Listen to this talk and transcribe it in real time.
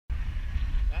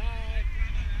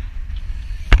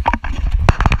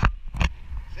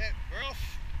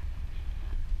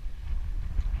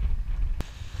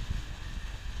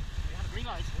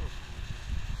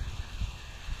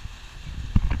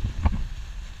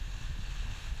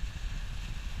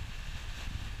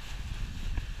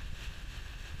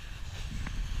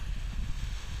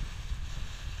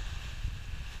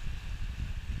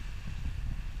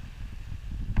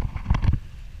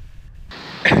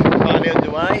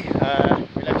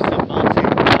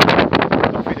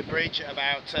village at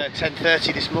about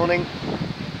 10:30 this morning,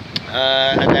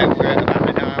 and then we're about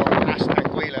an hour past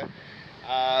Anguilla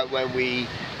when we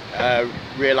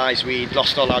realised we'd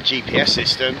lost all our GPS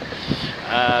system,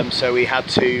 so we had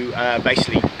to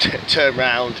basically turn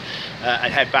round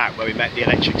and head back where we met the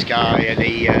electrics guy, and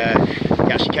he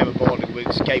actually came aboard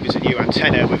and gave us a new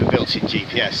antenna with a built-in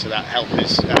GPS, so that helped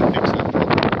us fix that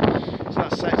problem. So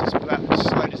that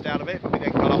slowed us down a bit, but we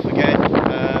then got off again.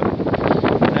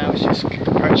 Now it's just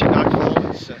approaching nightfall.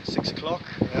 It's 6 o'clock.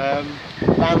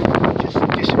 Land just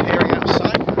disappearing out of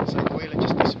sight. That's Anguilla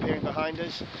just disappearing behind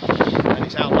us, and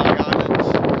it's outlying islands.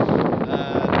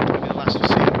 Maybe the last we've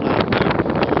seen of land now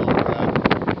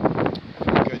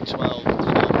for a good 12, 14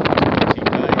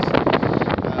 days.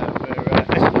 We're,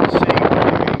 as you can see,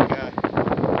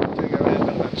 doing around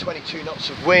about 22 knots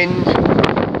of wind,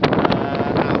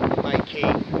 and making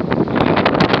a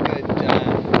good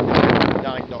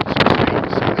 9 knots of speed,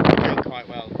 so we're doing quite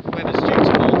well. The weather's due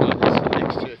to hold like this for the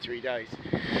next 2 or 3 days.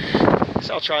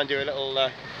 So I'll try and do a little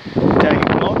day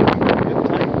vlog. Good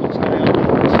day, what's going on,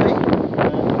 obviously.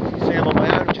 As you can see, I'm on my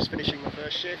own, just finishing my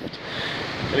first shift.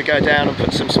 I'm going to go down and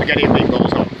put some spaghetti and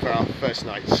meatballs on for our first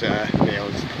night's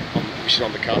meals, which is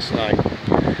on the cast tonight.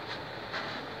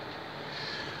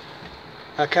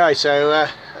 Okay, so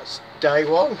that's day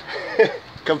one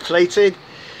completed.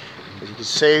 As you can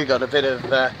see, we've got a bit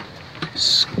of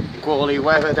squally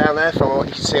weather down there from what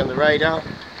you can see on the radar.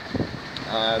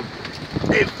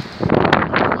 We've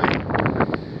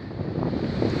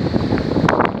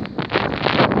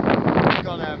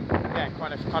got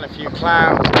quite a few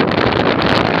clouds,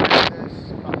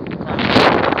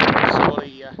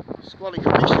 squally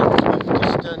conditions. We've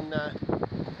just done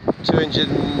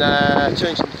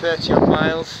 230 odd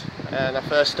miles on our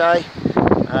first day.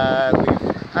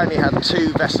 We've only had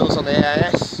 2 vessels on the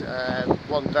AIS,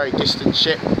 one very distant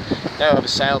ship, no other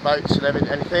sailboats or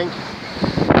anything.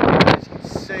 As you can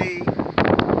see,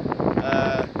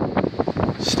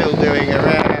 still doing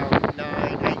around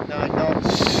 9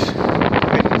 knots,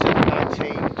 winds at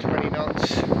 19-20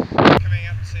 knots. Coming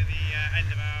up to the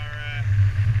end of our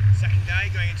second day,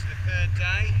 going into the third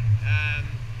day.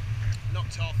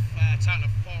 Knocked off a total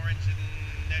of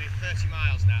 430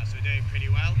 miles now, so we're doing pretty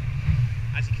well.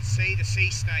 As you can see, the sea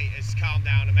state has calmed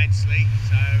down immensely,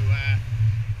 so we're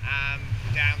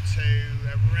down to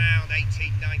around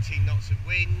 18-19 knots of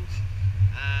wind,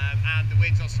 and the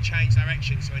wind's also changed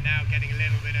direction, so we're now getting a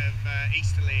little bit of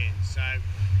easterly in. So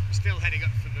we're still heading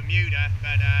up for Bermuda,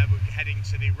 but we're heading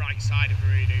to the right side of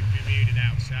Bermuda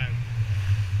now. So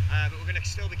but we're going to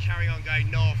still be carrying on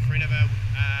going north for another,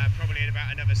 probably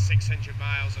about another 600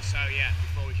 miles or so yet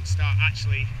before we can start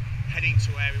actually heading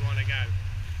to where we want to go.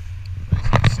 As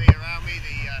you can see around me,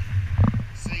 the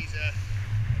seas are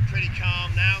pretty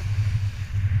calm now.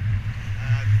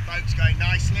 The boat's going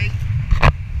nicely.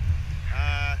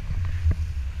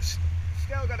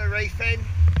 Still got a reef in,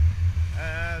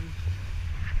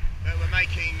 but we're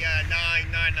making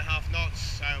 9.5 knots,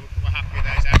 so we're happy with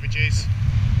those averages.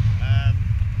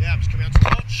 Yeah, I'm just coming on to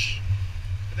watch.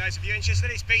 For those of you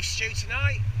interested, it's beef stew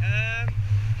tonight.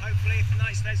 Hopefully, if the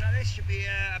night stays like this, should be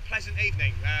a pleasant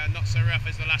evening. Not so rough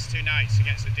as the last 2 nighs, to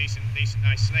get some decent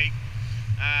night's sleep.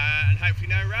 And hopefully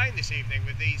no rain this evening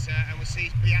with these. And we'll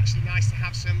see. It'll be actually nice to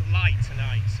have some light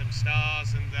tonight, some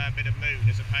stars and a bit of moon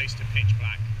as opposed to pitch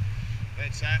black.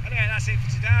 But anyway, that's it for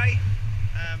today.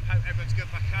 Hope everyone's good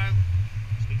back home.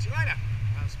 Speak to you later.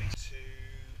 I'll speak to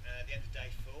the end of day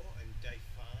 4 and day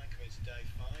 5. Coming to day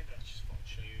 5, I just want to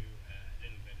show you a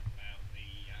little bit about the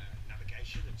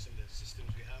navigation and some of the systems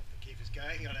we have that keep us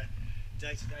going on a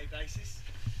day-to-day basis.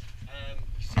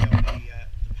 You see on the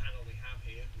panel we have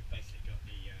here, we've basically got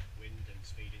the wind and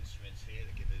speed instruments here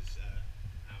that give us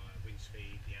our wind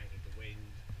speed, the angle of the wind,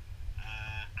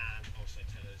 and also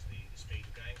tell us the speed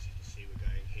we're going. So you can see we're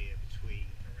going here between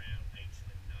around 8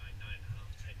 and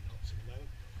 9.5, 10 knots at the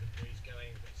moment. Good breeze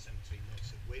going, we've got 17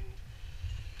 knots of wind.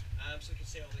 So we can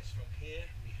see all this from here.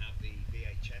 We have the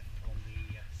VHF on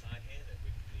the side here that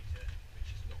we need to, which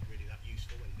is not really that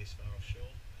useful when this far offshore,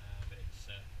 but it's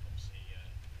obviously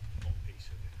one piece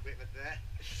of equipment there.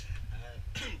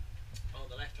 On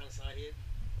the left-hand side here,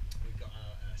 we've got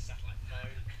our satellite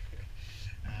phone.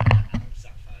 And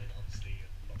sat phone, obviously, a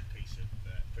long piece of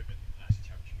equipment that allows you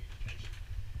to have communication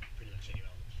pretty much anywhere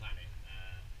on the planet.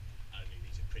 Only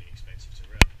these are pretty expensive to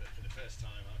run, but for the first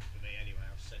time, for me anyway,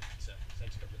 I've sent a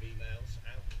couple of emails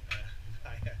out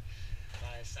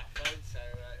via sat phone, so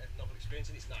a novel experience,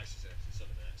 and it's nice as a sort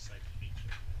of a safe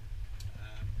feature.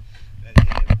 Then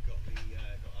here we've got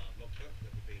our logbook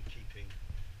that we've been keeping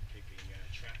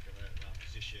track of our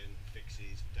position,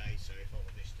 fixes, day. So if all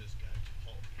of this does go to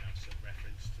halt, we have some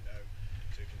reference to know,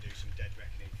 so we can do some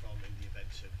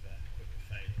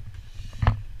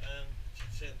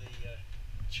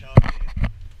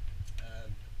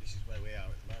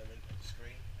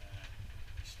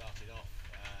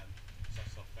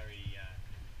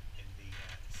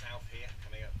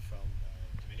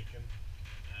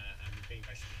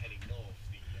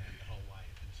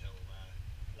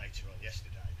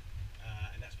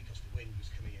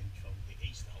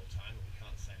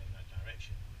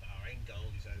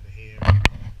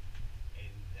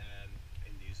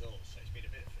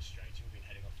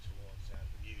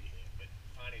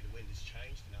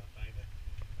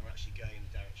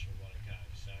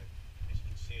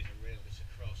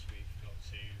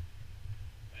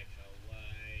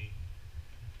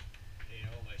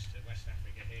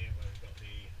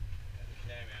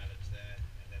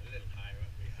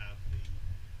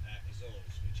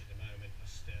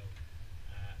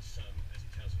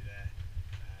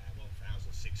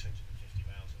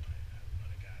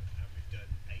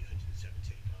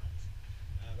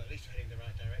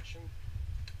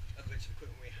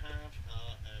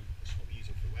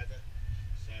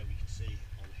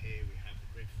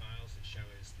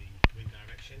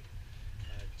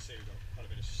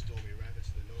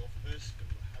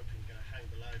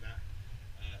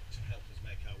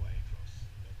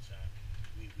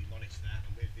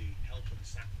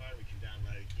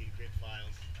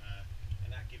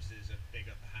us a big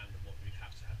upper hand of what we'd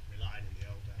have to rely on in the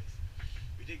old days.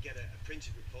 We did get a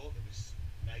printed report that was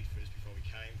made for us before we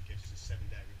came. It gives us a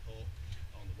 7-day report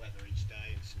on the weather each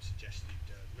day and some suggested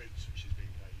routes, which has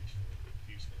been very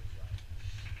useful as well.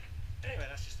 Anyway,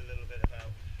 that's just a little bit about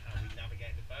how we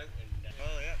navigate the boat. And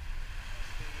oh yeah,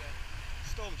 that's the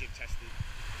storm jib tested.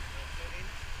 Okay.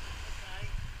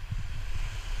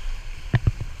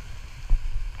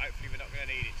 Hopefully we're not going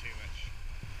to need it too much.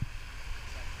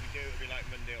 So if we do, it'll be like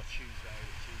Monday or Tuesday,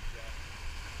 which is a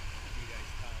few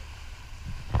days' time.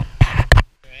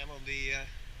 I am on the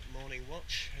morning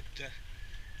watch. Had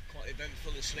quite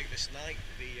eventful and sleepless night.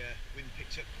 The wind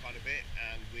picked up quite a bit,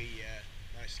 and we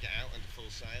managed to get out under full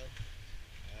sail.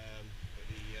 But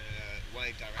the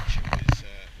wave direction was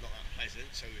not that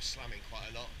pleasant, so we were slamming quite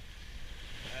a lot.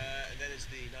 And then as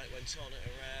the night went on, at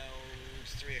around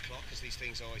 3 o'clock, as these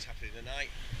things always happen in the night,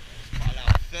 quite a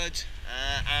loud thud,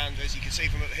 and as you can see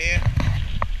from up here,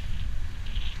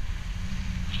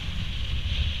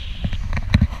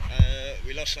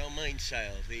 we lost our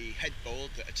mainsail. The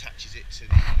headboard that attaches it to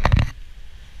the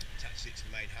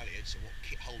main halyard, so what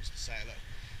holds the sail up,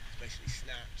 is basically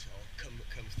snapped or come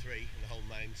free, and the whole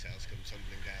mainsail's come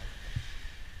tumbling down.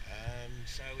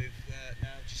 So we've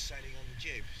now just sailing on the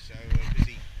jib, so we're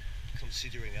busy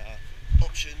considering our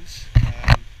options,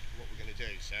 what we're going to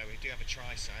do. So we do have a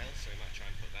try-sail, so we might try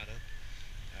and put that up.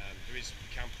 We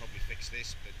can probably fix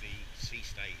this, but the sea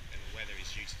state and the weather is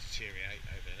due to deteriorate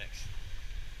over the next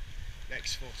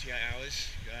 48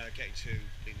 hours, getting to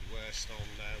being the worst on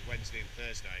Wednesday and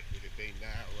Thursday, with it being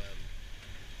now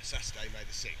Saturday, May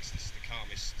the 6th. This is the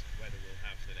calmest weather we'll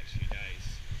have for the next few days.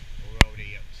 We're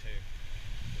already up to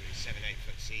 7-8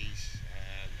 foot seas,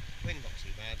 wind not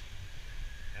too bad,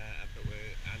 but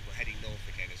we're heading north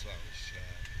again as well, which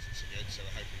isn't so good, so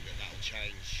we're hoping that will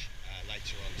change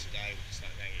later on today with the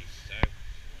start going east. So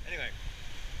anyway,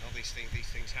 obviously these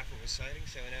things happen with sailing,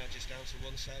 so we're now just down to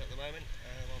one sail at the moment.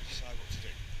 We'll decide what to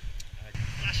do.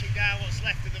 Flashing down what's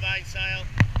left of the mainsail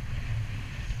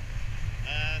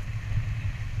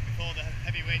before the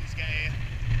heavy winds get here.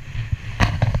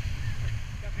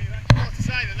 Can't be much more to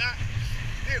say than that.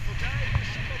 Beautiful day, the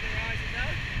sun on the horizon now.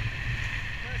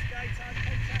 First daytime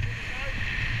contact with the boat.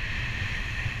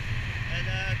 And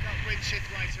got wind shift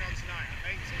later on tonight, I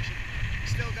think, so we should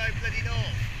still go bloody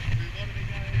north. We want to be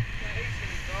going where he's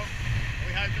coming from. And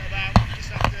we hope that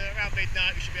around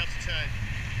midnight we should be able to turn.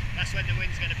 That's when the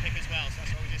wind's going to pick as well, so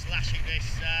that's why we're just lashing this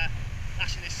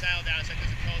sail down so it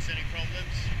doesn't cause any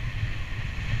problems.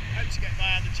 Hope to get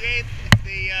by on the jib. If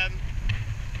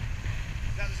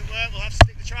that doesn't work, we'll have to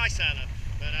stick the try-sail up.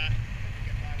 But we'll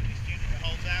get by with this jib if it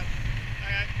holds out.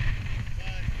 Okay.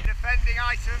 Defending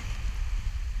item,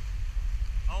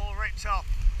 all ripped off.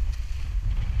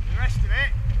 The rest of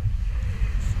it,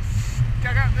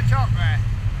 dug up the top there.